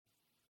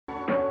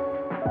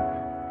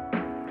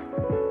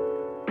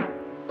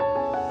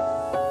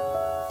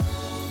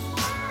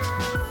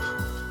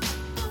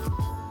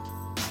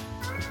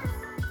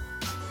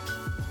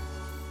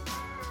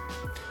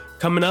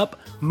Coming up,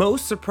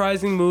 most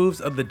surprising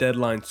moves of the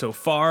deadline so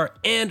far,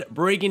 and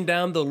breaking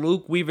down the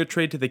Luke Weaver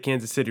trade to the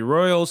Kansas City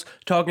Royals,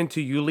 talking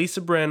to Ulysse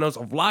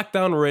Sobranos of Locked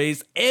On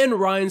Rays and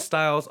Ryan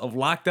Stiles of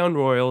Locked On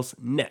Royals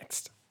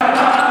next. You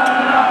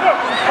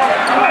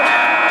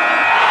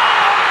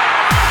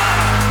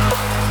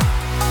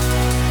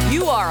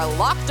are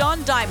Locked On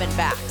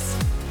Diamondbacks,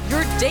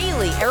 your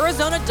daily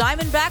Arizona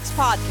Diamondbacks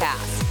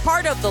podcast,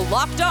 part of the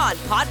Locked On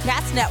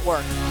Podcast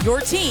Network,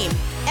 your team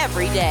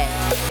every day.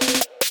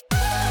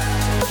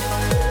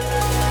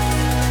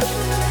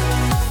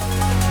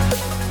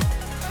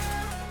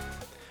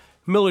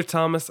 Miller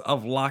Thomas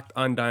of Locked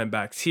On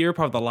Diamondbacks here,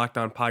 part of the Locked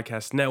On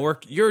Podcast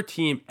Network, your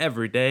team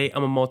every day.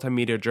 I'm a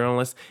multimedia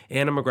journalist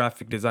and I'm a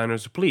graphic designer,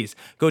 so please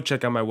go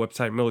check out my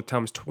website,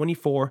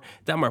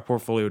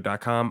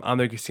 millerthomas24.myportfolio.com. On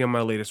there you can see all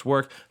my latest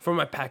work, from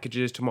my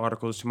packages to my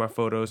articles to my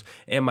photos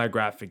and my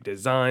graphic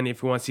design.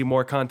 If you want to see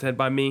more content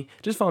by me,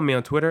 just follow me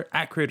on Twitter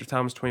at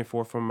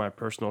CreatorThomas24 from my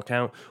personal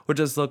account, or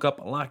just look up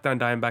Locked On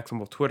Diamondbacks on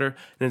both Twitter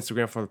and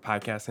Instagram for the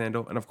podcast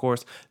handle. And of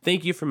course,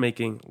 thank you for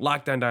making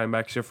Locked On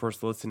Diamondbacks your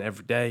first listen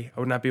every day. I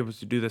would not be able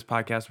to do this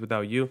podcast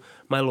without you,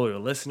 my loyal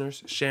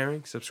listeners,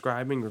 sharing,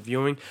 subscribing,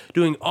 reviewing,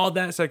 doing all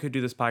that so I could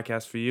do this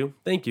podcast for you.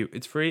 Thank you.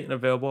 It's free and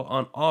available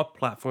on all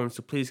platforms,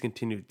 so please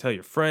continue to tell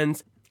your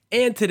friends.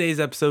 And today's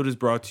episode is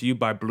brought to you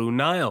by Blue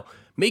Nile.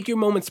 Make your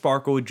moment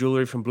sparkle with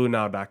jewelry from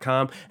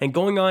BlueNile.com. And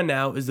going on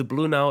now is the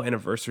Blue Nile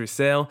Anniversary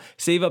Sale.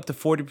 Save up to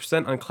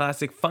 40% on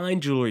classic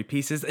fine jewelry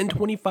pieces and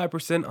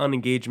 25% on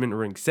engagement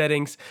ring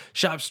settings.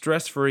 Shop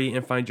stress-free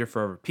and find your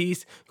forever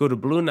piece. Go to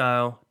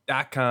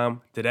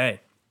BlueNile.com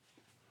today.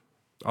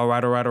 All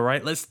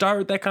right. Let's start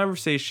with that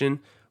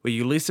conversation with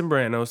Ulysse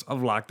Sobranos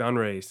of Locked On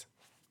Rays.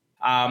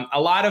 A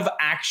lot of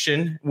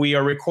action. We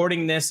are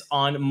recording this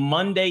on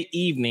Monday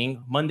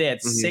evening, Monday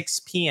at 6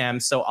 p.m.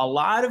 So a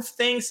lot of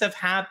things have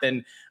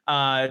happened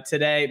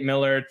today,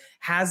 Millard.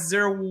 Has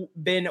there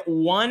been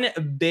one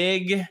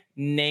big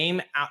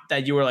name out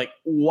that you were like,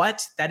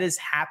 what? That is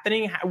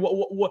happening?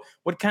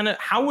 What kind of,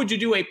 how would you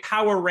do a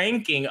power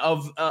ranking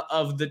of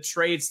the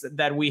trades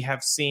that we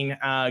have seen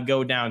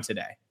go down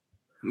today?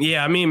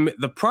 Yeah, I mean,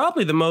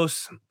 probably the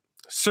most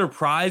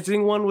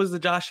surprising one was the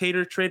Josh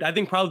Hader trade. I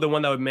think probably the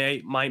one that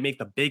might make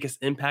the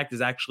biggest impact is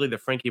actually the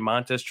Frankie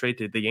Montas trade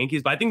to the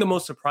Yankees. But I think the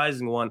most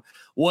surprising one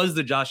was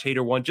the Josh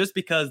Hader one, just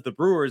because the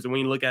Brewers, and when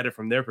you look at it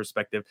from their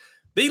perspective,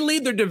 they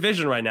lead their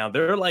division right now.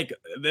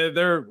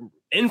 They're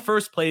in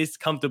first place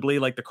comfortably.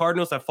 Like, the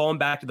Cardinals have fallen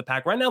back to the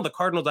pack. Right now, the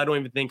Cardinals, I don't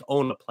even think,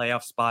 own a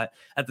playoff spot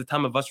at the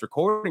time of us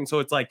recording. So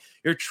it's like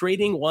you're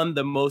trading one of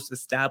the most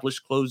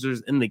established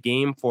closers in the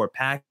game for a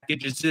package.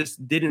 It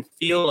just didn't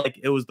feel like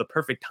it was the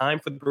perfect time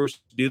for the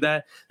Brewers to do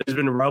that. There's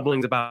been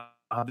rumblings about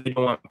they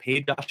don't want to pay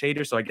Josh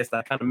Hader, so I guess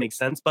that kind of makes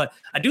sense. But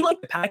I do like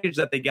the package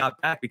that they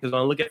got back, because when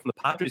I look at it from the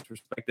Padres'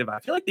 perspective, I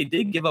feel like they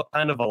did give up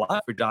kind of a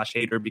lot for Josh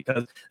Hader,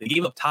 because they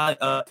gave up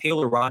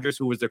Taylor Rogers,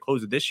 who was their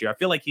closer this year. I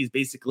feel like he's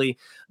basically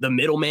the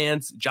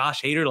middleman's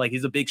Josh Hader. Like,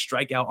 he's a big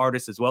strikeout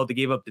artist as well. They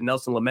gave up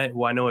Dinelson Lamet,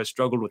 who I know has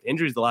struggled with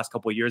injuries the last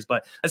couple of years,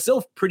 but that's still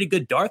a pretty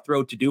good dart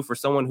throw to do for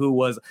someone who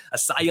was a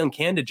Cy Young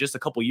candidate just a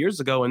couple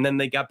years ago. And then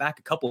they got back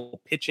a couple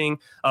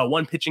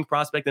one pitching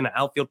prospect and an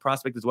outfield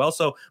prospect as well.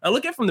 So I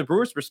look at it from the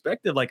Brewers'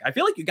 perspective, like, I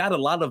feel like you got a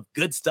lot of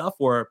good stuff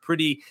for a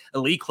pretty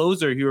elite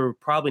closer who are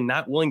probably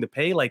not willing to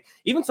pay. Like,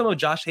 even some of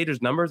Josh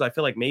Hader's numbers, I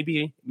feel like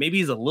maybe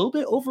he's a little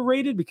bit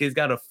overrated, because he's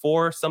got a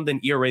 4-something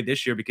ERA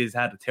this year because he's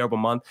had a terrible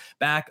month.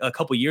 Back a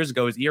couple years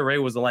ago, his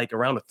ERA was like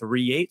around a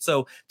 3.8.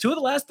 So 2 of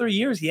the last 3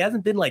 years, he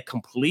hasn't been like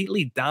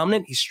completely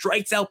dominant. He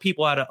strikes out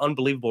people at an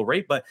unbelievable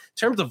rate, but in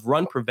terms of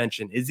run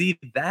prevention, is he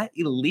that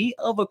elite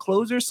of a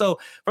closer? So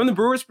from the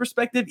Brewers'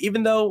 perspective,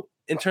 even though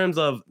in terms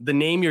of the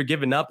name you're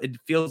giving up, it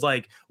feels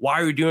like, why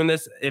are you doing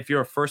this if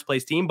you're a first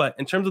place team? But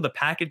in terms of the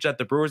package that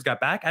the Brewers got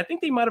back, I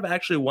think they might have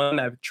actually won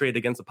that trade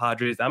against the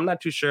Padres. I'm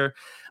not too sure.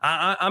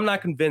 I'm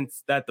not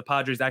convinced that the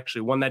Padres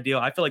actually won that deal.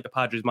 I feel like the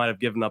Padres might have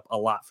given up a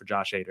lot for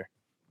Josh Hader.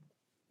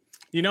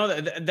 You know,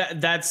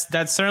 that's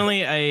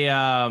certainly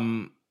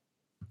a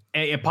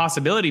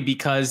possibility,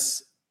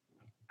 because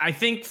I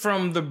think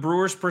from the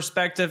Brewers'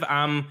 perspective,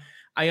 I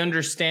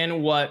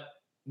understand what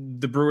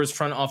the Brewers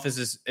front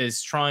office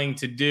is trying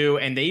to do.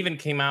 And they even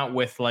came out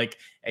with like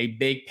a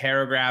big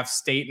paragraph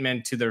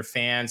statement to their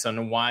fans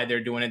on why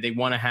they're doing it. They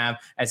want to have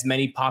as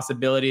many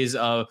possibilities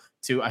I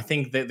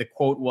think that the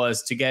quote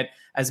was, to get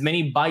as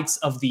many bites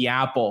of the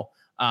apple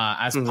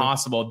as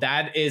possible.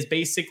 That is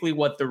basically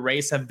what the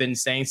Rays have been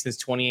saying since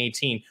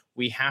 2018.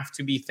 We have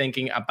to be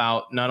thinking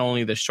about not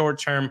only the short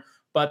term,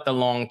 but the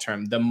long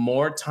term. The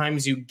more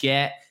times you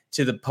get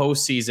to the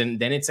postseason,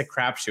 then it's a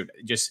crapshoot.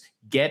 Just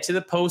get to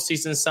the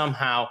postseason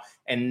somehow,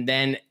 and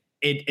then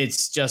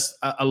it's just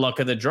a luck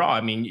of the draw.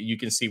 I mean, you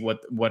can see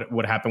what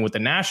happened with the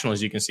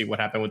Nationals. You can see what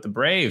happened with the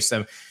Braves.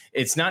 So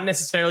it's not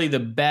necessarily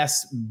the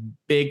best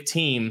big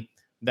team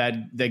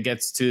that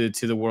gets to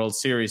the World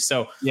Series.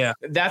 So yeah,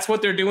 that's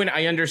what they're doing.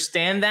 I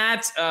understand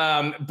that.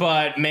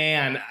 But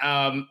man,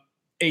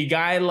 a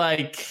guy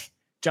like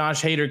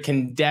Josh Hader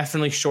can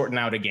definitely shorten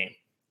out a game.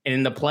 And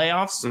in the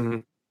playoffs,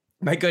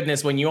 my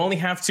goodness, when you only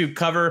have to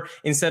cover,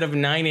 instead of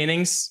 9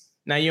 innings,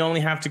 now you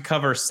only have to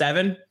cover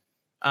 7,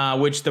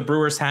 which the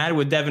Brewers had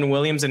with Devin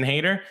Williams and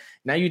Hader.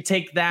 Now you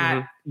take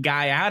that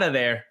guy out of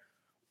there.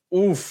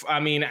 Oof. I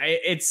mean,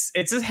 it's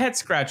a head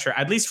scratcher,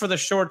 at least for the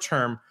short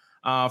term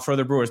for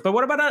the Brewers. But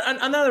what about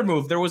another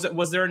move?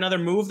 Was there another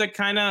move that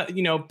kind of,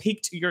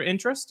 piqued your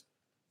interest?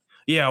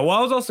 Yeah, well,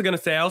 I was also going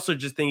to say, I also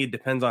just think it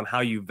depends on how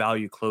you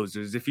value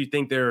closers. If you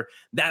think they're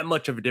that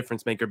much of a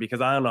difference maker,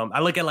 because I don't know, I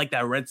look at like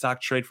that Red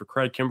Sox trade for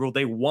Craig Kimbrell.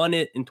 They won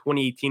it in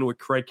 2018 with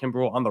Craig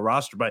Kimbrell on the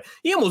roster, but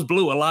he almost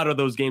blew a lot of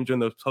those games during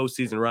those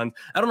postseason runs.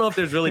 I don't know if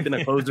there's really been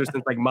a closer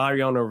since like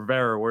Mariano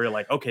Rivera, where you're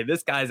like, okay,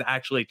 this guy's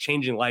actually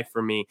changing life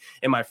for me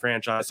in my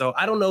franchise. So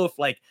I don't know if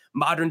like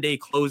modern day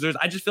closers,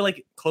 I just feel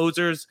like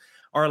closers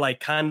are like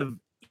kind of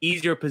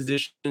easier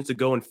positions to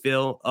go and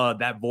fill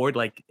that void.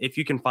 Like if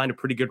you can find a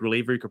pretty good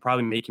reliever, you could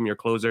probably make him your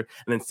closer and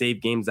then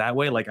save games that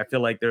way. Like I feel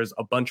like there's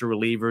a bunch of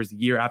relievers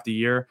year after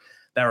year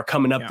that are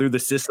coming up through the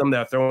system that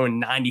are throwing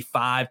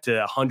 95 to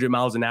 100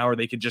 miles an hour.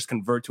 They could just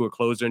convert to a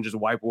closer and just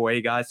wipe away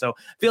guys. So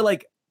I feel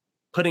like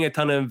putting a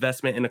ton of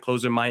investment in a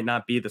closer might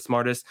not be the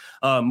smartest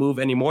move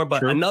anymore.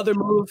 But another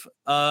move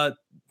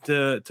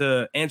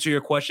to answer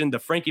your question, the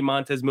Frankie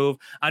Montas move.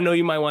 I know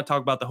you might want to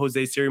talk about the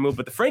Jose Siri move,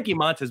 but the Frankie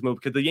Montas move,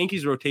 because the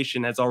Yankees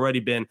rotation has already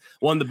been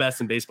one of the best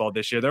in baseball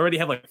this year. They already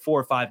have like 4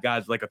 or 5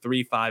 guys with like a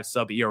 3.5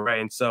 sub ERA.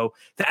 And so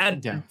to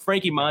add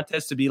Frankie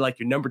Montas to be like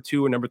your number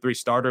 2 or number 3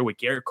 starter with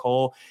Garrett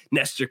Cole,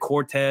 Nestor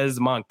Cortez,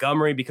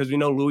 Montgomery, because we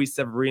know Luis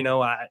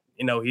Severino,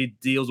 he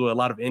deals with a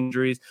lot of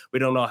injuries. We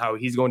don't know how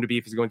he's going to be,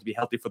 if he's going to be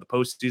healthy for the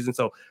postseason.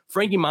 So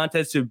Frankie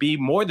Montas to be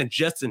more than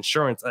just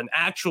insurance, an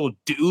actual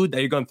dude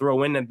that you're going to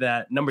throw in at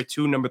that number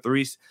 2, number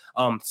 3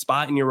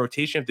 spot in your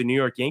rotation of the New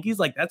York Yankees,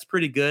 like that's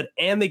pretty good.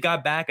 And they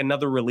got back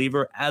another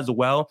reliever as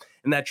well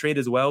in that trade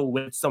as well,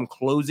 with some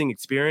closing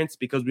experience,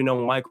 because we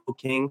know Michael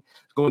King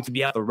is going to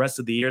be out the rest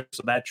of the year.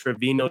 So that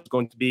Trevino is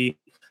going to be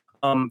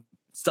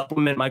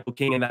supplement Michael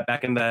King in that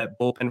back in the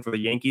bullpen for the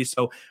Yankees.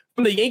 So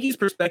from the Yankees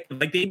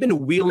perspective, like they've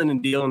been wheeling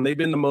and dealing. They've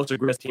been the most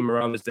aggressive team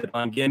around this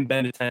deadline. Getting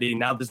Benintendi,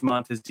 now this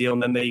Montas deal,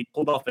 and then they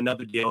pulled off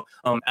another deal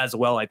as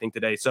well, I think,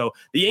 today. So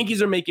the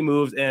Yankees are making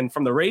moves. And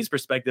from the Rays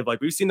perspective, like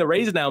we've seen the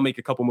Rays now make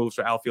a couple moves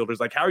for outfielders.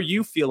 Like how are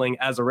you feeling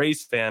as a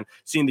Rays fan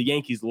seeing the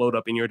Yankees load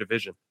up in your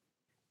division?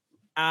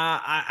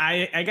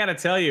 I gotta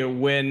tell you,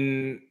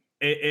 when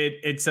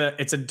it's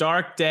a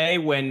dark day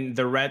when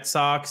the Red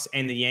Sox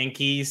and the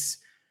Yankees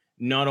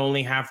not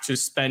only have to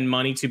spend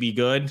money to be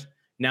good,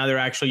 now they're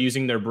actually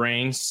using their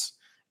brains.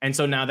 And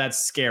so now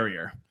that's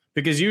scarier,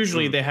 because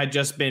usually they had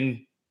just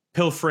been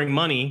pilfering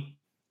money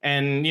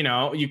and,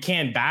 you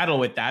can't battle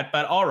with that.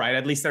 But all right,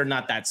 at least they're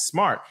not that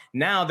smart.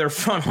 Now their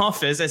front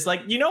office is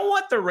like, you know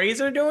what the Rays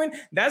are doing?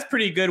 That's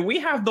pretty good. We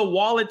have the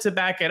wallet to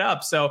back it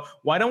up. So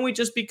why don't we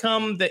just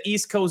become the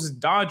East Coast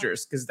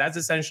Dodgers? Because that's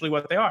essentially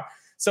what they are.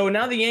 So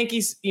now the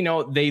Yankees,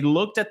 they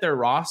looked at their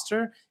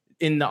roster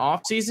in the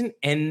offseason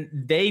and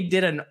they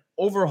did an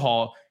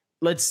overhaul.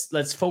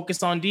 Let's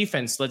focus on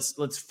defense.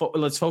 Let's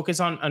focus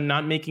on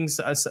not making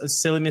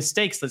silly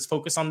mistakes. Let's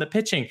focus on the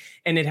pitching,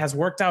 and it has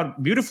worked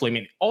out beautifully. I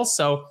mean,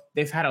 also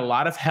they've had a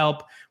lot of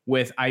help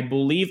with, I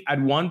believe,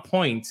 at one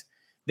point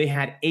they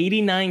had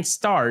 89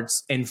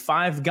 starts and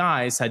 5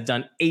 guys had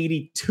done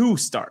 82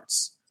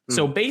 starts.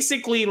 So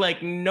basically,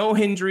 like no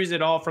injuries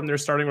at all from their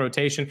starting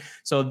rotation.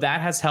 So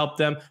that has helped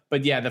them.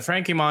 But yeah, the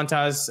Frankie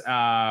Montas,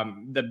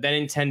 the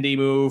Benintendi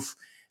move.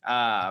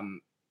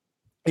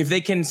 If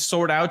they can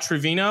sort out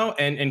Trevino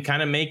and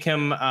kind of make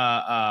him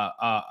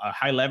a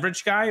high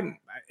leverage guy,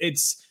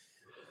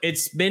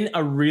 it's been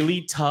a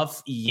really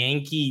tough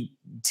Yankee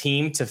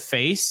team to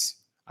face.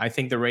 I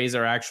think the Rays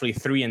are actually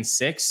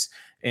 3-6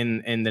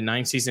 in the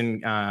 9 season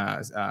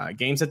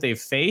games that they've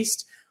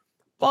faced,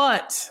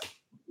 but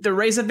the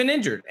Rays have been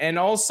injured, and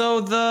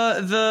also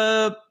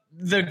the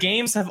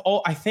games have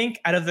all. I think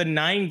out of the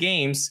 9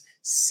 games,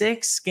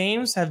 6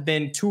 games have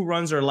been 2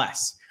 runs or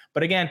less.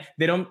 But again,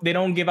 they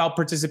don't give out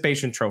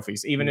participation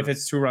trophies, even if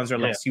it's 2 runs or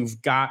less.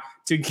 You've got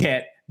to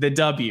get the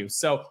W.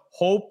 So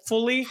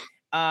hopefully,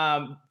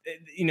 when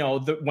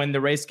the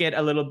Rays get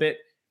a little bit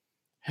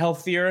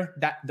healthier,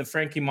 that the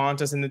Frankie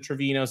Montas and the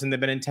Trevinos and the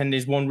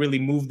Benintendis won't really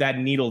move that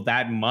needle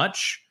that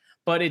much.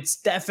 But it's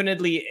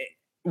definitely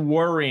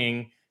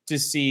worrying to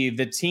see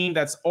the team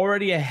that's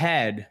already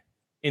ahead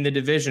in the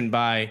division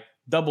by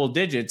double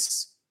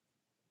digits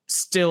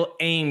still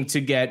aim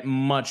to get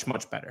much,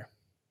 much better.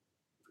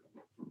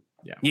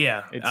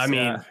 Yeah. I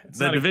mean,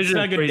 the division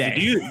is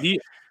crazy.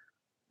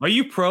 Are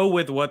you pro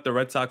with what the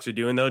Red Sox are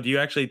doing, though? Do you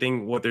actually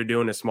think what they're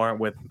doing is smart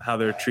with how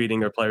they're treating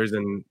their players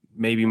and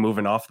maybe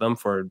moving off them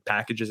for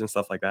packages and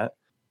stuff like that?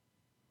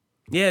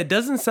 Yeah, it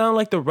doesn't sound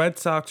like the Red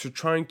Sox are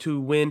trying to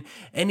win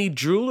any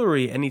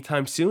jewelry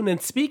anytime soon. And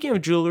speaking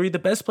of jewelry, the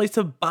best place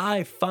to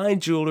buy fine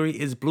jewelry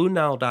is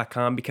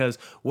BlueNile.com, because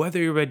whether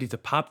you're ready to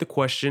pop the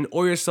question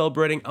or you're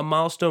celebrating a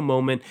milestone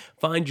moment,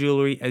 find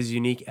jewelry as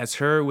unique as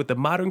her with the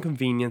modern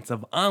convenience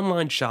of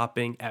online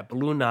shopping at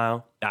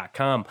BlueNile.com.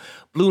 BlueNile.com.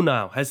 Blue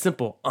Nile has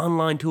simple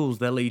online tools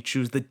that let you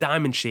choose the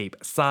diamond shape,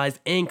 size,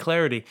 and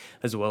clarity,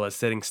 as well as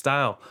setting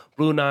style.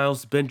 Blue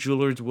Nile's bent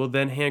jewelers will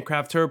then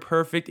handcraft her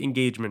perfect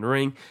engagement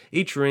ring.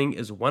 Each ring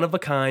is one of a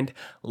kind.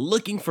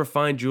 Looking for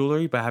fine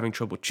jewelry but having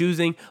trouble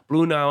choosing?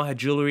 Blue Nile had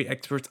jewelry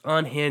experts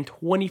on hand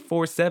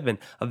 24/7,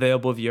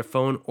 available via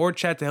phone or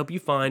chat to help you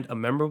find a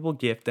memorable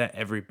gift at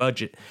every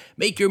budget.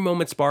 Make your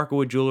moment sparkle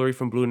with jewelry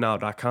from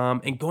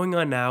BlueNile.com, and going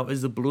on now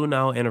is the Blue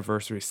Nile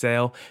anniversary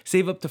sale.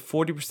 Save up to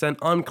 40%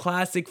 on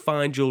classic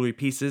fine jewelry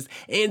pieces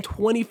and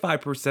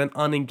 25%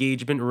 on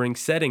engagement ring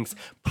settings.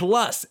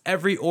 Plus,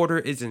 every order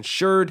is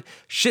insured,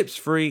 ships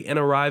free, and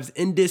arrives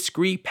in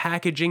discreet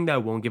packaging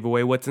that won't give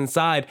away what's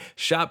inside.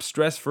 Shop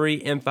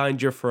stress-free and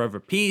find your forever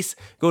piece.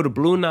 Go to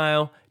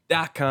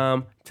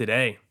BlueNile.com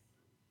today.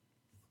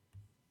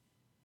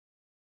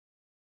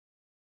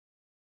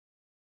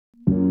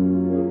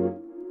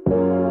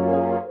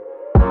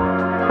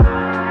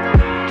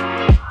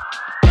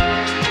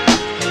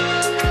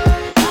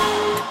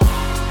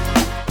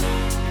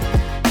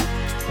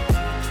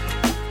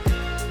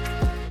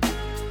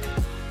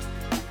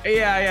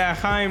 Yeah,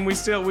 Chaim, we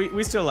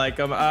still like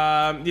them.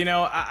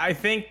 I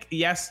think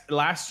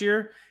last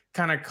year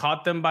kind of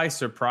caught them by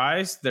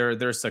surprise,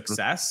 their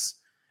success,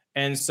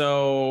 and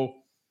so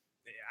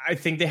I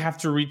think they have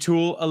to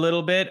retool a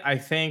little bit. I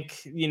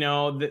think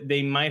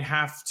they might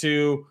have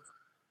to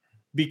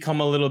become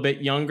a little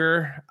bit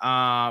younger,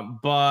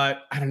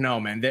 but I don't know,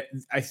 man.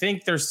 I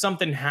think there's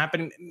something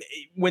happened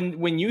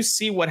when you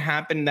see what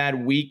happened that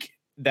week,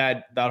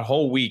 that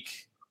whole week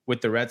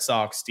with the Red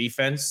Sox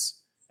defense.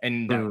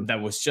 And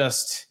that was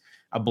just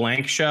a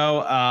blank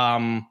show.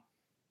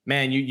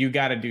 Man, you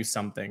got to do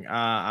something.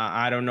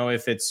 I don't know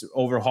if it's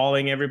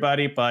overhauling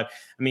everybody, but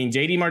I mean,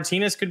 JD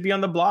Martinez could be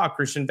on the block.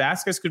 Christian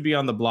Vasquez could be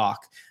on the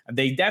block.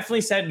 They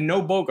definitely said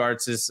no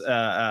Bogarts is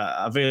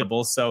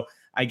available. So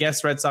I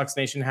guess Red Sox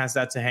Nation has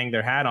that to hang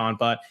their hat on.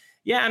 But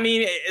yeah, I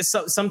mean,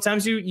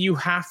 sometimes you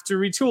have to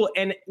retool.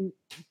 And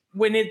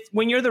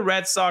when you're the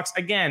Red Sox,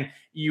 again,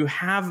 you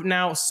have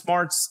now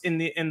smarts in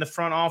the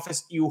front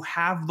office. You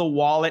have the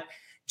wallet.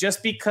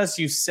 Just because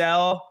you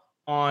sell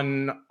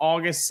on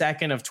August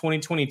 2nd of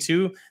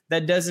 2022,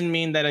 that doesn't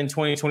mean that in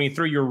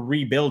 2023 you're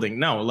rebuilding.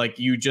 No, like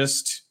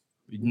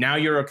now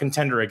you're a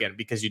contender again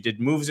because you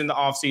did moves in the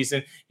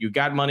offseason. You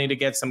got money to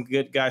get some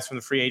good guys from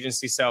the free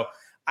agency. So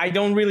I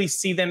don't really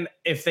see them,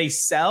 if they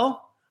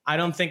sell, I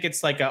don't think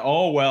it's like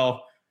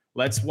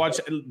let's watch.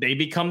 They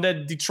become the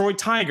Detroit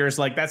Tigers.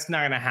 Like that's not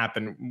going to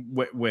happen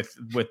with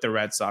the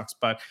Red Sox.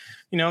 But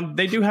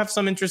they do have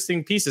some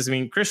interesting pieces. I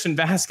mean, Christian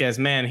Vasquez,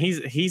 man,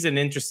 he's an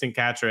interesting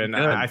catcher, and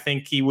I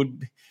think he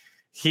would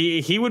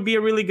be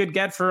a really good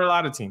get for a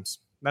lot of teams.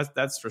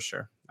 That's for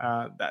sure.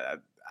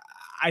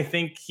 I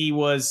think he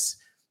was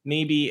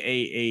maybe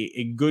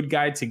a good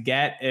guy to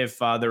get if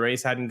the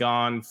Rays hadn't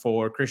gone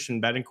for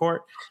Christian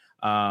Betancourt,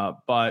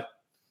 but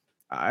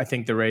I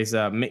think the Rays,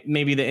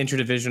 maybe the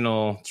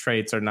interdivisional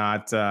trades are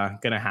not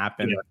going to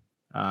happen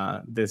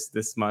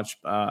this much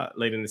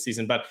late in the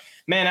season. But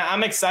man,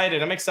 I'm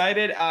excited.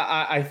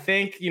 I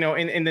think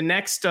in the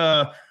next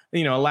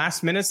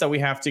last minutes that we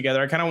have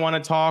together, I kind of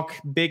want to talk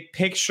big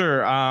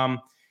picture.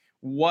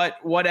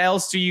 What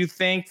else do you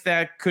think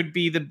that could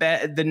be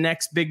the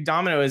next big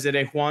domino? Is it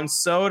a Juan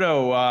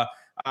Soto?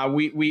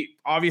 We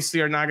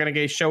obviously are not going to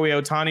get Shohei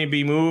Ohtani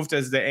be moved,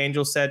 as the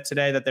Angels said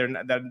today that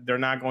they're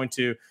not going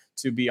to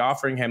be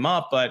offering him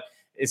up. But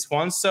is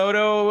Juan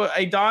Soto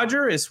a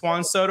Dodger? Is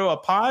Juan Soto a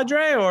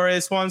Padre? Or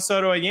is Juan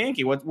Soto a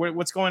Yankee?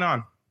 What's going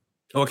on?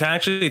 Well, can I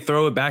actually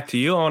throw it back to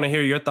you? I want to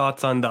hear your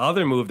thoughts on the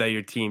other move that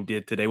your team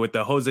did today with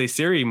the Jose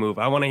Siri move.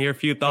 I want to hear a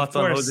few thoughts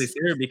on Jose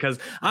Siri, because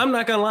I'm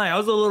not going to lie, I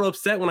was a little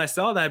upset when I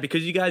saw that,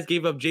 because you guys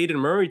gave up Jaden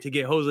Murray to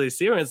get Jose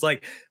Siri. It's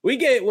like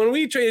when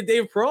we traded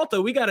Dave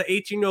Peralta, we got an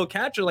 18-year-old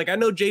catcher. Like, I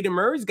know Jaden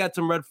Murray's got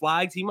some red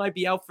flags. He might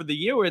be out for the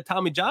year with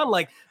Tommy John.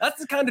 Like,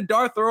 that's the kind of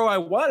dart throw I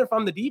want if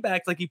I'm the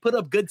D-backs. Like, he put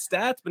up good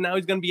stats, but now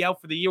he's going to be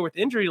out for the year with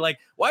injury. Like,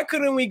 why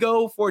couldn't we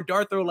go for a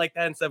dart throw like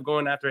that instead of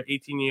going after an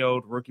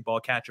 18-year-old rookie ball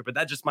catcher? But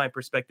that's just my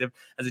perspective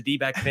as a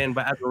D-back fan.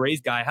 But as a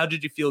Rays guy, how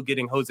did you feel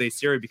getting Jose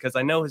Siri? Because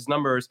I know his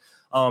numbers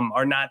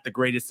are not the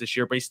greatest this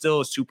year, but he's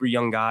still a super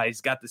young guy.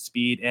 He's got the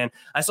speed. And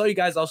I saw you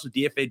guys also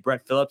DFA'd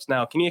Brett Phillips.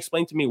 Now, can you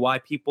explain to me why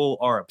people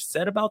are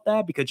upset about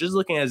that? Because just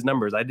looking at his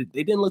numbers, they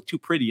didn't look too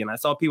pretty, and I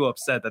saw people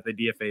upset that they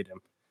DFA'd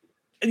him.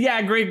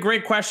 Yeah,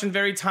 great question.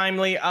 Very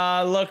timely.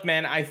 Look,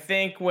 man, I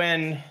think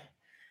when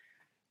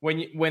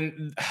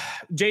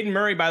Jaden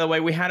Murray, by the way,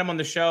 we had him on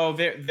the show,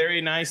 very,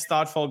 very nice,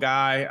 thoughtful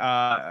guy.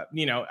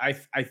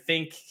 I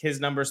think his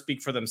numbers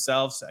speak for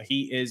themselves.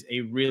 He is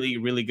a really,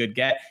 really good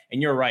get.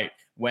 And you're right.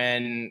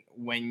 When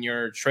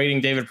you're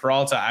trading David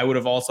Peralta, I would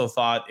have also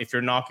thought, if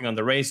you're knocking on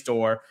the Rays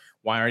door,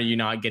 why are you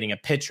not getting a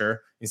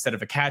pitcher instead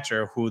of a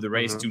catcher, who the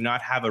Rays do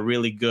not have a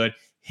really good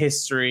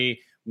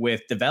history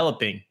with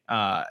developing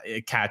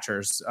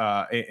catchers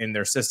in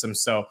their system.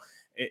 So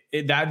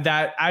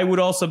that I would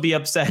also be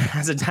upset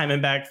as a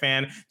Diamondback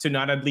fan to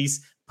not at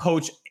least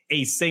poach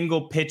a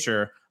single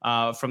pitcher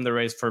from the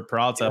Rays for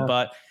Peralta. Yeah.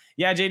 But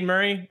yeah, Jaden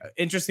Murray,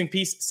 interesting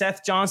piece.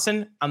 Seth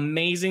Johnson,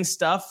 amazing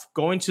stuff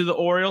going to the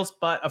Orioles.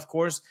 But of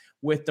course,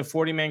 with the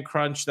 40-man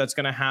crunch that's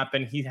going to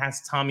happen, he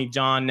has Tommy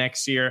John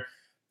next year.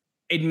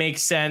 It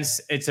makes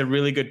sense. It's a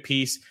really good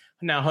piece.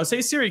 Now,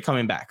 Jose Siri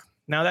coming back.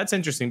 Now, that's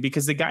interesting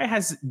because the guy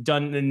has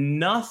done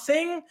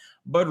nothing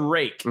but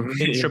rake in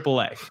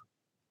AAA.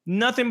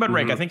 Nothing but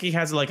rake. I think he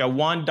has like a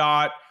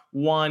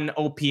 1.1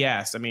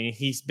 OPS. I mean,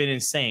 he's been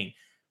insane.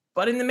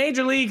 But in the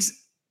major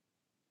leagues,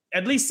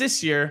 at least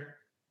this year,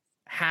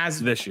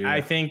 I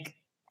think,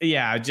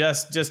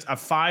 just a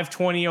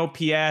 520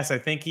 OPS. I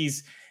think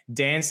he's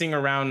dancing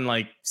around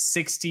like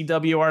 60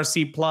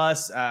 WRC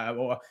plus. I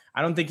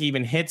don't think he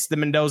even hits the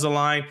Mendoza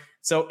line.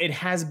 So it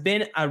has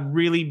been a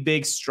really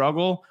big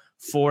struggle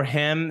for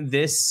him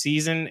this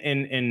season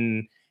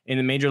in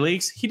the major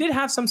leagues. He did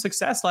have some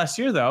success last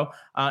year, though,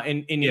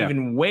 in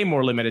even way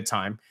more limited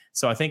time.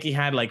 So I think he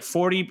had like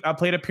 40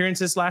 plate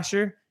appearances last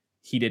year.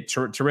 He did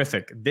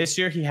terrific. This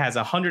year, he has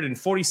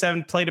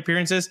 147 plate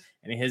appearances,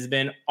 and it has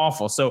been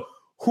awful. So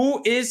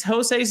who is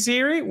Jose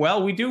Siri?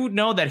 Well, we do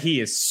know that he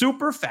is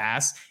super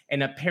fast,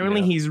 and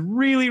apparently he's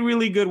really,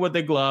 really good with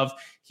the glove.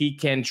 He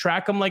can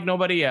track him like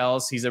nobody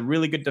else. He's a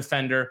really good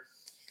defender.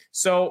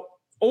 So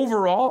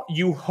overall,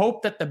 you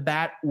hope that the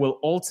bat will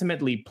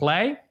ultimately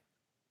play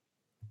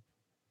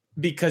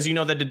because you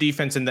know that the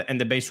defense and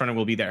the base runner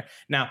will be there.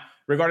 Now,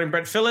 regarding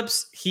Brett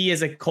Phillips, he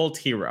is a cult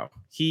hero.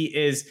 He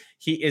is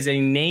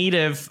a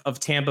native of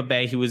Tampa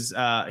Bay.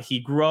 He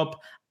grew up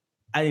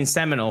in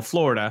Seminole,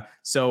 Florida.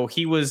 So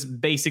he was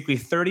basically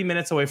 30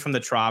 minutes away from the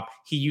Trop.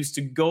 He used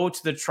to go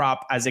to the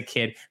Trop as a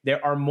kid.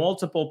 There are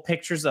multiple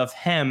pictures of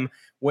him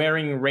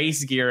wearing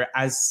race gear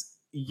as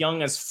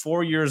young as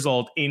 4 years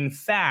old. In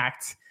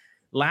fact,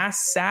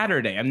 last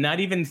Saturday, I'm not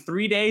even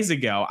 3 days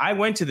ago, I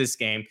went to this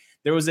game.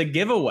 There was a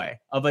giveaway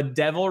of a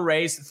Devil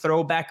Rays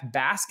throwback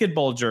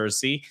basketball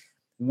jersey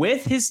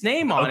with his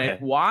name on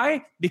it.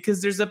 Why?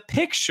 Because there's a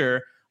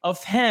picture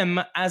of him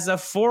as a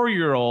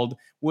 4-year-old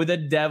with a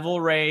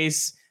Devil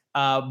Rays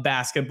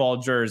basketball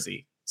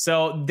jersey.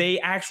 So they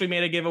actually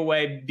made a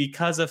giveaway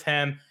because of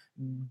him,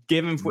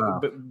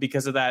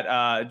 because of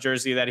that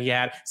jersey that he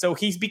had. So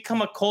he's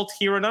become a cult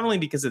hero, not only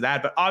because of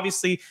that, but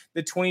obviously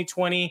the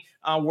 2020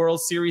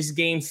 World Series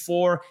Game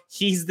 4,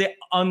 he's the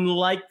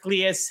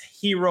unlikeliest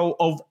hero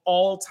of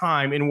all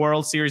time in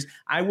World Series.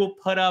 I will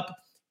put up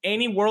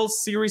any World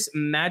Series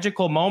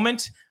magical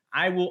moment.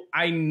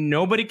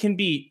 Nobody can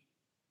beat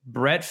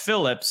Brett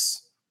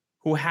Phillips,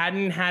 who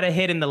hadn't had a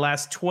hit in the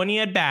last 20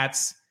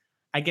 at-bats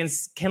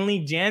against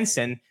Kenley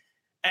Jansen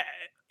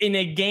in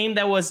a game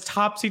that was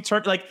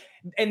topsy-turvy.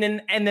 And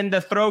then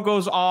the throw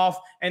goes off,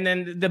 and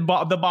then the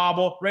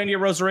bobble. Randy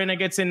Rosarena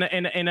gets in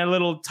a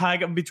little tie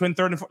between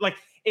third and fourth.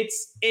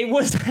 It's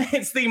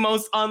the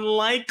most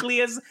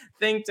unlikeliest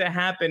thing to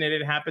happen, and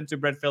it happened to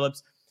Brett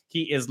Phillips.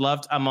 He is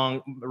loved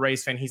among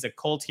Rays fans. He's a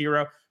cult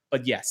hero.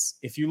 But yes,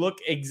 if you look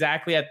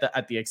exactly at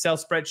the Excel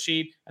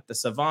spreadsheet, at the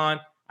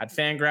Savant, at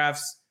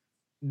Fangraphs,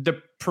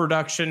 the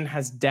production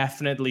has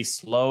definitely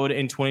slowed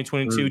in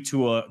 2022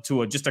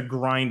 to just a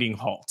grinding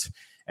halt.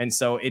 And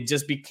so it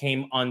just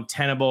became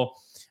untenable.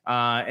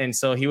 And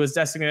so he was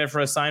designated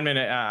for assignment.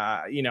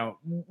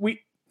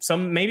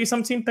 Maybe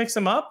some team picks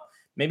him up.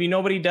 Maybe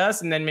nobody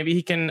does. And then maybe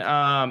he can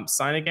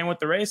sign again with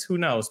the Rays. Who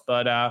knows?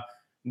 But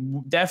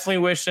definitely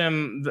wish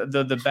him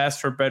the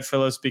best for Brett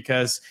Phillips,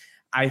 because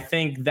I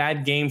think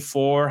that Game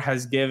 4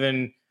 has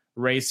given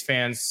Rays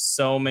fans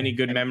so many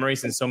good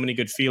memories and so many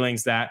good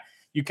feelings that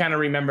you kind of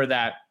remember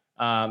that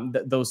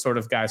those sort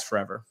of guys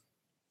forever.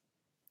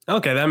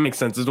 Okay, that makes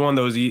sense. It's one of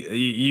those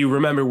you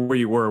remember where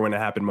you were when it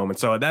happened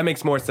moments. So that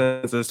makes more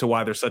sense as to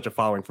why there's such a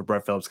following for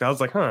Brett Phillips. I was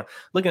like,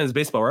 looking at his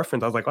Baseball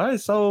Reference, I was like, why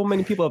is so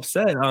many people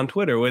upset on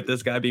Twitter with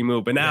this guy being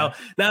moved? But now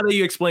that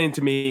you explained it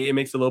to me, it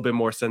makes a little bit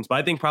more sense. But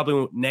I think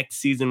probably next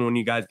season when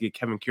you guys get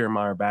Kevin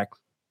Kiermaier back,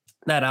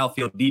 that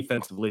outfield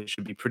defensively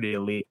should be pretty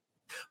elite.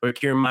 Where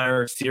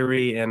Kiermaier,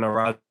 Siri, and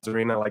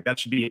Rosarena, that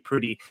should be a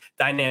pretty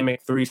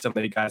dynamic threesome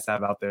that you guys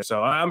have out there.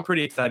 So I'm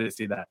pretty excited to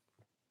see that.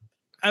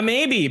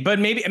 Maybe. I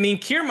mean,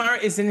 Kiermaier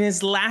is in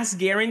his last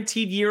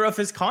guaranteed year of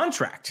his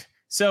contract.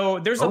 So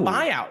there's a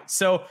buyout.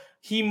 So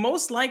he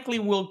most likely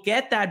will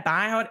get that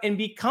buyout and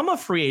become a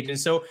free agent.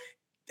 So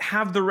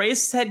have the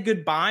Rays said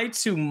goodbye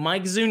to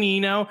Mike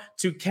Zunino,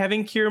 to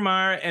Kevin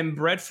Kiermaier, and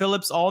Brett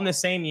Phillips all in the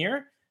same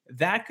year?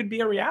 That could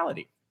be a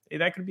reality.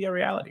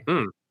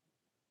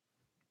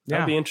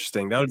 That'd be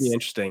interesting. That would be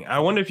interesting. I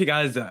wonder if you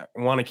guys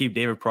want to keep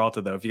David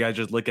Peralta, though. If you guys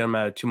just look at him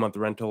at a 2-month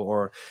rental,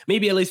 or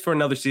maybe at least for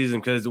another season,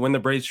 because when the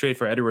Braves trade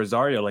for Eddie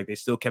Rosario, they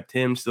still kept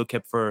him, still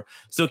kept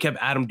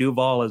Adam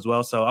Duvall as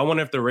well. So I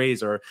wonder if the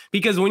Rays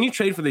because when you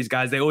trade for these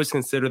guys, they always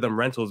consider them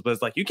rentals, but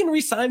it's you can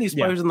re-sign these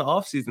players in the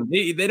offseason.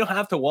 They don't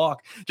have to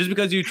walk. Just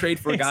because you trade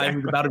for a guy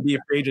who's about to be a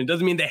free agent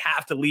doesn't mean they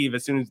have to leave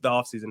as soon as the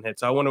offseason hits.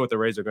 So I wonder what the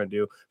Rays are going to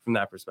do from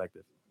that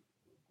perspective.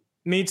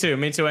 Me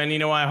too.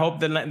 And, I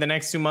hope the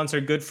next 2 months are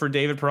good for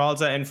David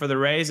Peralta and for the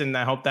Rays. And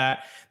I hope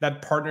that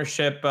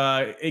partnership,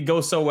 it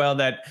goes so well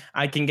that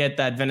I can get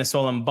that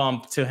Venezuelan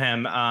bump to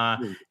him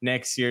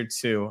next year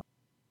too.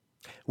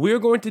 We're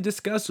going to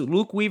discuss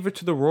Luke Weaver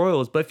to the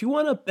Royals, but if you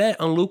want to bet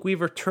on Luke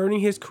Weaver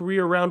turning his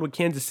career around with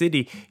Kansas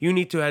City, you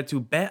need to head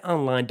to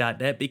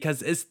betonline.net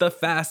because it's the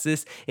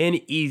fastest and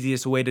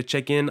easiest way to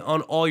check in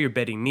on all your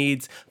betting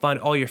needs. Find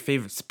all your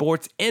favorite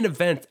sports and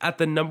events at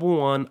the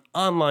 #1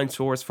 online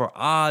source for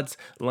odds,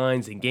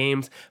 lines, and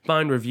games.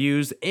 Find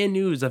reviews and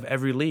news of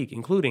every league,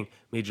 including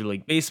Major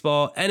League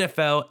Baseball,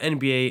 NFL,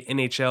 NBA,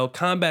 NHL,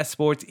 combat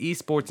sports,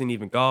 esports, and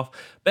even golf.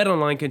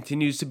 BetOnline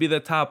continues to be the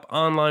top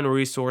online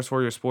resource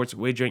for your sports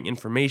wagering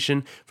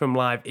information. From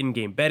live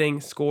in-game betting,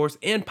 scores,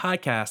 and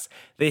podcasts,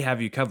 they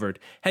have you covered.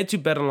 Head to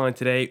BetOnline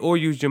today or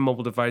use your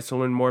mobile device to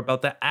learn more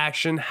about the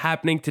action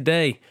happening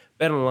today.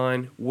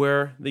 BetOnline,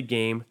 where the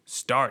game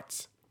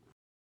starts.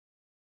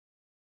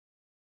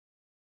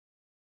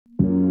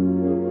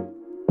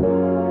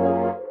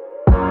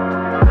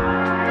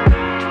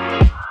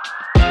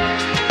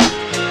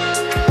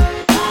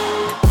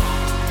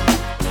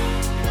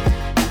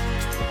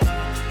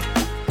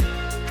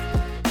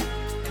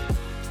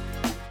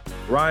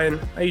 Ryan,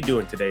 how you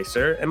doing today,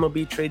 sir?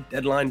 MLB trade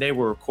deadline day.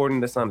 We're recording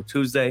this on a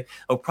Tuesday.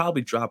 It'll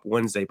probably drop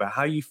Wednesday, but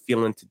how are you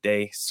feeling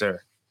today,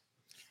 sir?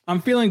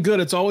 I'm feeling good.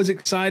 It's always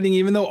exciting,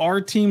 even though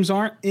our teams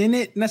aren't in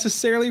it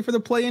necessarily for the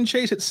play-in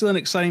chase. It's still an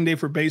exciting day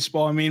for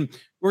baseball. I mean,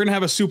 we're going to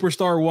have a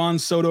superstar. Juan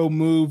Soto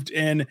moved,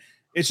 and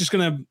it's just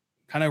going to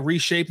kind of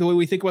reshape the way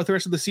we think about the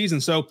rest of the season.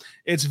 So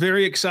it's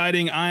very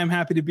exciting. I am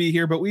happy to be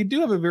here, but we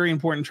do have a very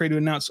important trade to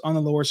announce on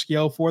the lower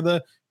scale for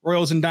the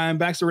Royals and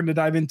Diamondbacks that we're going to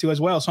dive into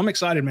as well. So I'm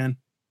excited, man.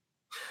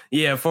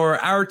 Yeah, for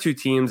our two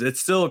teams,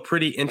 it's still a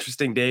pretty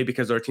interesting day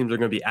because our teams are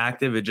going to be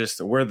active. It just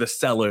we're the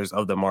sellers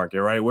of the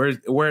market, right?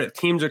 Where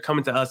teams are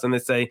coming to us and they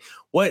say,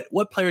 what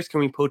players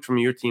can we poach from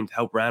your team to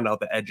help round out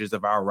the edges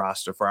of our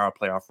roster for our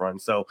playoff run?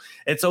 So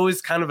it's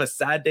always kind of a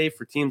sad day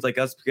for teams like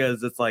us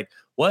because it's like,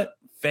 what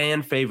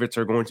fan favorites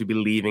are going to be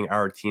leaving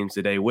our teams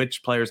today?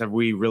 Which players have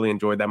we really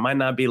enjoyed that might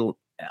not be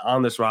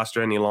on this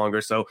roster any longer?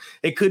 So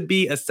it could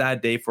be a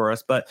sad day for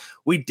us, but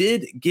we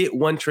did get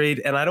one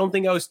trade, and I don't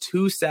think I was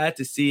too sad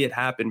to see it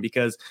happen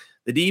because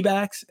the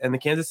D-backs and the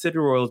Kansas City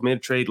Royals made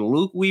a trade.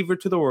 Luke Weaver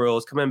to the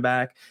Royals. Coming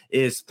back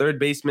is third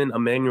baseman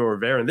Emmanuel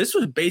Rivera, and this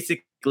was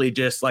basically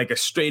just like a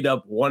straight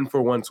up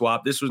 1-for-1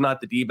 swap. This was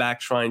not the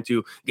D-backs trying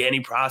to get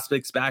any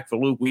prospects back for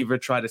Luke Weaver,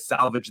 try to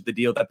salvage the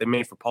deal that they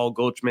made for Paul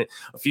Goldschmidt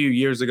a few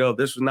years ago.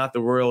 This was not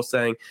the Royals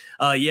saying,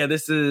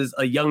 this is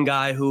a young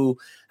guy who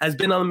has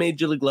been on the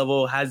major league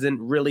level,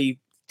 hasn't really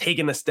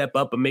taken a step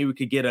up, but maybe we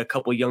could get a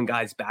couple young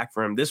guys back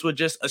for him. This was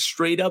just a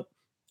straight up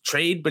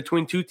trade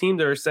between two teams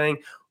that are saying,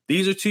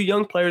 these are two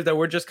young players that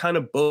we're just kind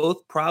of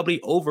both probably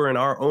over in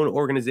our own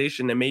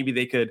organization, and maybe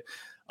they could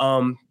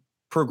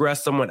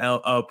progress somewhere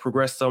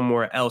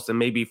else and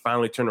maybe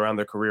finally turn around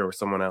their career with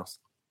someone else.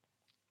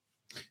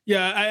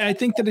 Yeah, I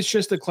think that it's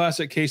just a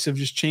classic case of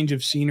just change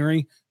of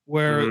scenery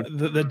where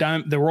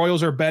the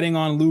Royals are betting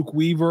on Luke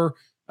Weaver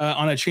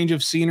on a change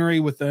of scenery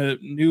with a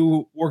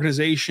new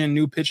organization,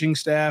 new pitching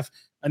staff,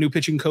 a new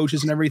pitching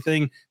coaches and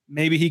everything.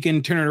 Maybe he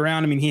can turn it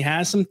around. I mean, he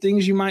has some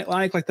things you might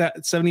like that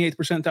 78th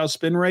percentile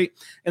spin rate.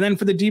 And then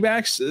for the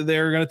D-backs,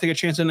 they're going to take a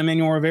chance on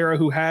Emmanuel Rivera,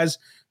 who has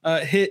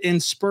hit in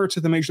spurts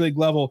at the major league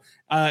level.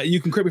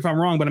 You can correct me if I'm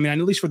wrong, but I mean, at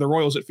least for the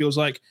Royals, it feels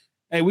like,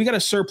 hey, we got a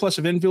surplus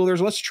of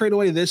infielders. Let's trade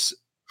away this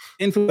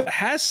infield that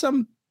has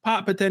some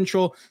pop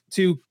potential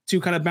to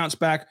kind of bounce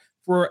back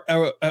for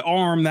an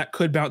arm that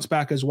could bounce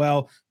back as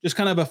well. Just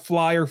kind of a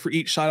flyer for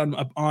each side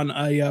on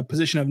a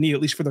position of need,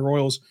 at least for the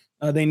Royals.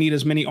 They need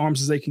as many arms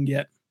as they can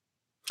get.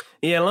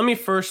 Yeah, let me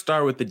first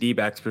start with the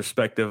D-backs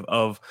perspective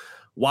of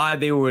why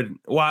they would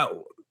 –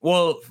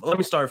 well, let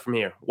me start from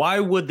here. Why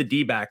would the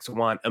D-backs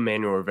want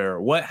Emmanuel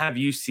Rivera? What have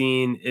you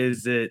seen?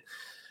 Is it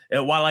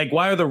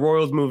why are the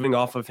Royals moving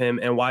off of him,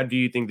 and why do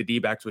you think the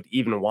D-backs would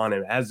even want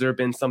him? Has there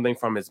been something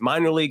from his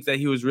minor leagues that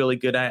he was really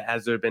good at?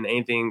 Has there been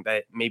anything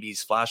that maybe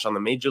he's flashed on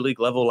the major league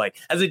level? Like,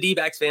 as a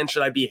D-backs fan,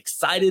 should I be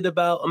excited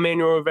about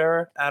Emmanuel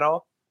Rivera at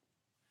all?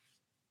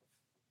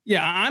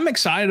 Yeah, I'm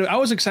excited. I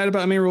was excited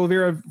about Emmanuel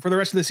Rivera for the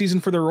rest of the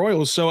season for the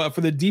Royals. So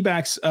for the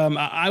D-backs,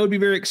 I would be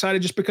very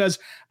excited just because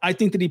I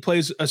think that he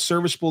plays a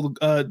serviceable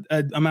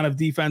amount of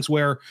defense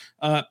where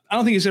I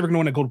don't think he's ever going to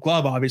win a Gold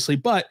Glove, obviously,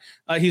 but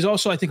he's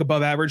also, I think,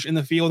 above average in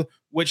the field,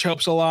 which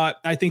helps a lot.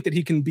 I think that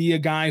he can be a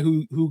guy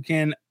who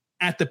can,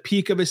 at the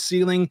peak of his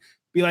ceiling,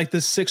 be like the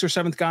 6th or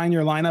 7th guy in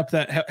your lineup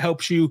that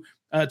helps you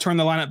turn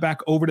the lineup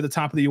back over to the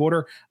top of the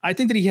order. I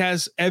think that he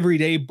has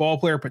everyday ball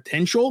player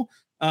potential.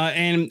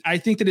 And I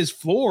think that his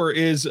floor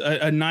is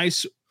a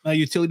nice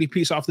utility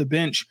piece off the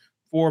bench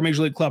for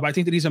Major League Club. I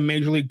think that he's a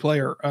Major League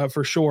player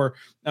for sure.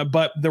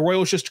 But the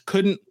Royals just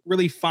couldn't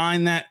really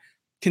find that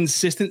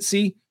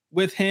consistency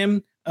with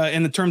him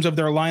in the terms of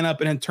their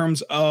lineup and in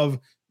terms of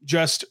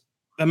just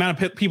the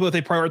amount of people that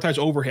they prioritize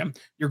over him.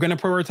 You're going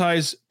to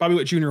prioritize Bobby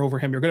Witt Jr. over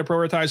him. You're going to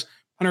prioritize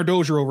Hunter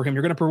Dozier over him.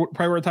 You're going to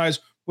prioritize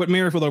Whit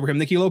Merrifield over him,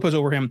 Nicky Lopez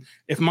over him.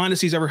 If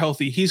Mondesi's ever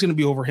healthy, he's going to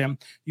be over him.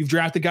 You've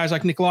drafted guys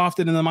like Nick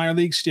Lofton in the minor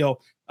league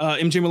still.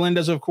 MJ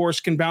Melendez, of course,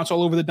 can bounce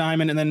all over the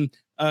diamond. And then,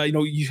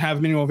 you have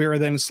Emmanuel Rivera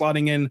then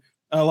slotting in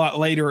a lot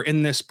later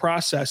in this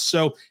process.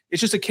 So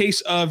it's just a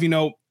case of,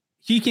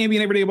 he can't be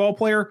an everyday ball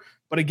player.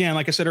 But again,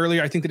 like I said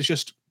earlier, I think that it's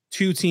just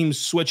two teams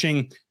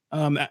switching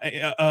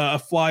a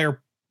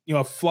flyer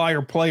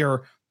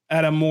player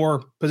at a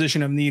more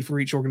position of need for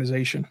each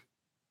organization.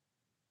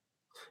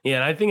 Yeah,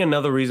 and I think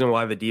another reason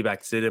why the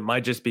D-backs did it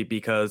might just be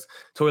because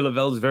Torey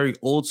Lovullo is very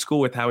old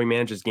school with how he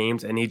manages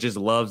games, and he just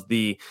loves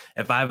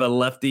if I have a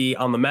lefty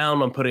on the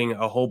mound, I'm putting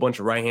a whole bunch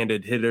of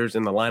right-handed hitters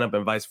in the lineup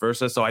and vice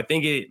versa. So I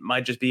think it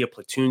might just be a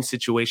platoon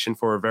situation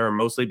for Rivera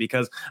mostly,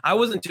 because I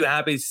wasn't too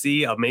happy to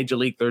see a major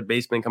league third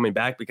baseman coming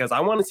back, because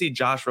I want to see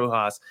Josh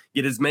Rojas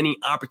get as many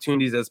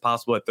opportunities as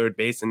possible at third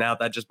base, and now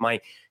that just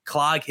might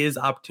clog his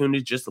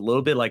opportunities just a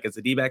little bit. Like, as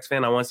a D-backs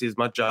fan, I want to see as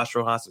much Josh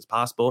Rojas as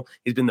possible.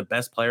 He's been the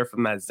best player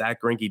from that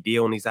Zach Greinke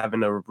deal, and he's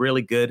having a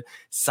really good,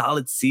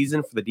 solid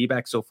season for the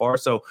D-backs so far.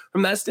 So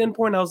from that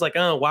standpoint, I was like,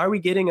 why are we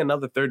getting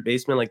another third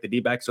baseman? Like, the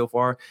D-backs so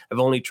far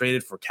have only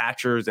traded for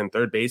catchers and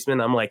third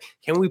baseman. I'm like,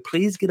 can we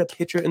please get a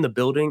pitcher in the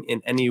building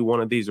in any one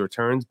of these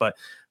returns? But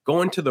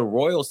going to the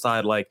Royals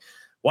side, like,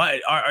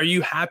 why are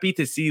you happy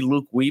to see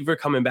Luke Weaver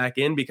coming back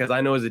in? Because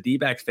I know as a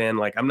D-backs fan,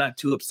 like, I'm not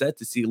too upset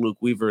to see Luke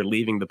Weaver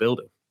leaving the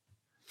building.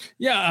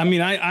 Yeah, I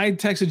mean, I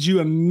texted you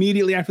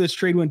immediately after this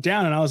trade went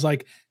down, and I was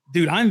like,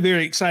 dude, I'm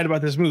very excited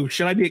about this move.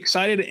 Should I be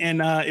excited?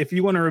 And if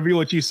you want to reveal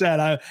what you said,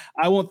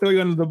 I won't throw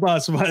you under the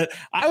bus, but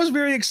I was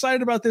very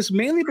excited about this,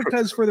 mainly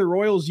because for the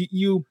Royals,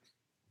 you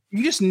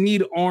just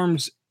need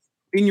arms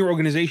in your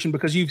organization,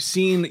 because you've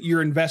seen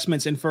your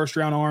investments in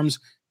first-round arms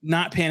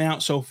not pan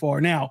out so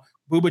far. Now,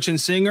 Bubic and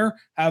Singer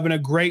having a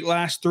great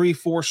last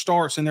 3-4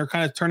 starts, and they're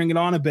kind of turning it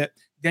on a bit.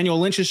 Daniel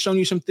Lynch has shown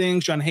you some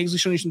things. John Hazley's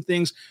shown you some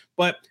things,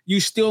 but you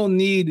still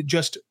need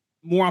just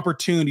more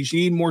opportunities. You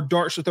need more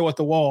darts to throw at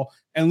the wall.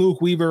 And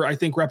Luke Weaver, I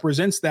think,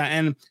 represents that.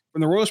 And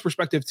from the Royals'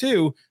 perspective,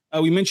 too,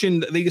 we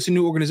mentioned they get a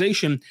new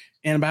organization.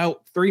 And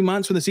about 3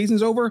 months when the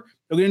season's over,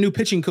 they'll get a new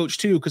pitching coach,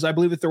 too, because I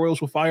believe that the Royals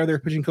will fire their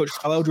pitching coach,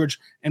 Kyle Eldridge,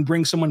 and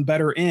bring someone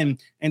better in.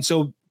 And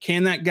so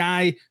can that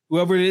guy,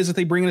 whoever it is that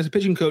they bring in as a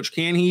pitching coach,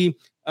 can he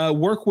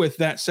work with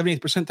that 70th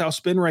percentile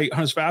spin rate on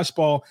his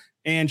fastball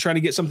and try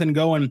to get something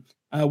going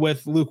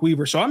with Luke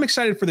Weaver? So I'm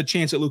excited for the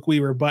chance at Luke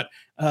Weaver, but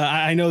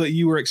I know that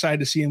you were excited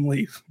to see him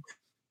leave.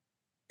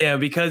 Yeah,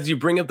 because you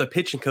bring up the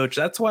pitching coach.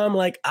 That's why I'm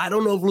like, I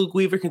don't know if Luke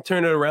Weaver can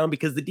turn it around,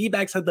 because the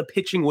D-backs had the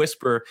pitching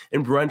whisperer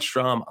in Brent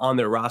Strom on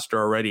their roster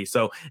already.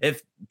 So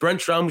if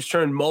Brent Strom was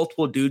turned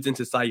multiple dudes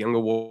into Cy Young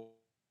Award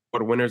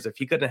winners, if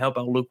he couldn't help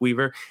out Luke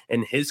Weaver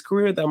in his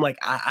career, then I'm like,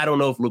 I don't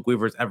know if Luke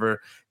Weaver is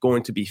ever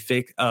going to be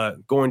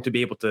going to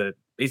be able to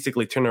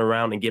basically turn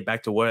around and get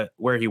back to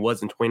where he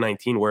was in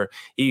 2019, where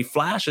he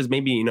flashes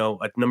maybe,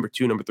 a number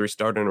 2, number 3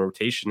 starter in a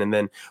rotation, and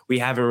then we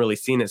haven't really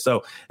seen it.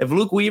 So if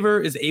Luke Weaver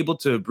is able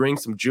to bring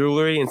some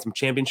jewelry and some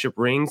championship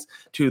rings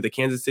to the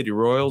Kansas City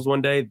Royals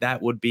one day,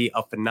 that would be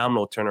a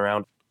phenomenal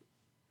turnaround.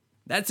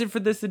 That's it for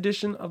this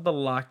edition of the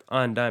Locked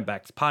On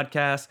Diamondbacks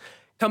podcast.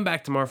 Come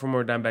back tomorrow for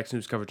more Diamondbacks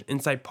news coverage.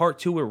 Insight Part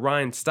 2 with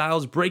Ryan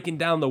Stiles, breaking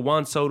down the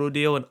Juan Soto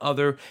deal and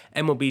other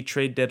MLB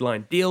trade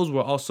deadline deals.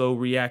 We'll also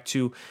react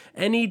to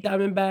any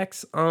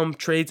Diamondbacks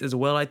trades as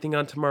well, I think,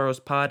 on tomorrow's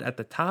pod at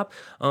the top.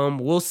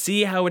 We'll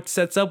see how it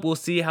sets up. We'll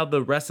see how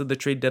the rest of the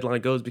trade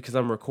deadline goes, because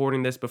I'm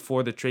recording this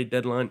before the trade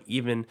deadline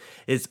even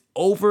is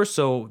over.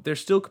 So there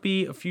still could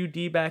be a few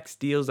D-backs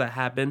deals that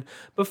happen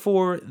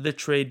before the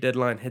trade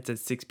deadline hits at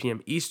 6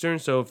 p.m. Eastern.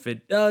 So if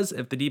it does,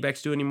 if the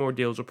D-backs do any more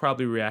deals, we'll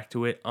probably react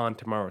to it on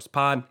tomorrow's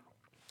pod.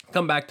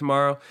 Come back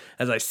tomorrow.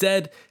 As I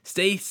said,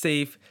 stay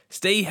safe,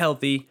 stay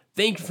healthy.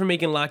 Thank you for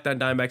making Locked On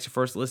Diamondbacks your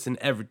first listen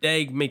every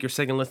day. Make your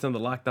second listen to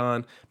Locked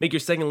On. Make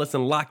your second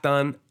listen Locked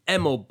On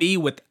MLB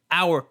with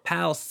our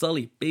pal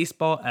Sully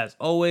Baseball. As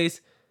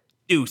always,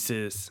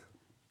 deuces.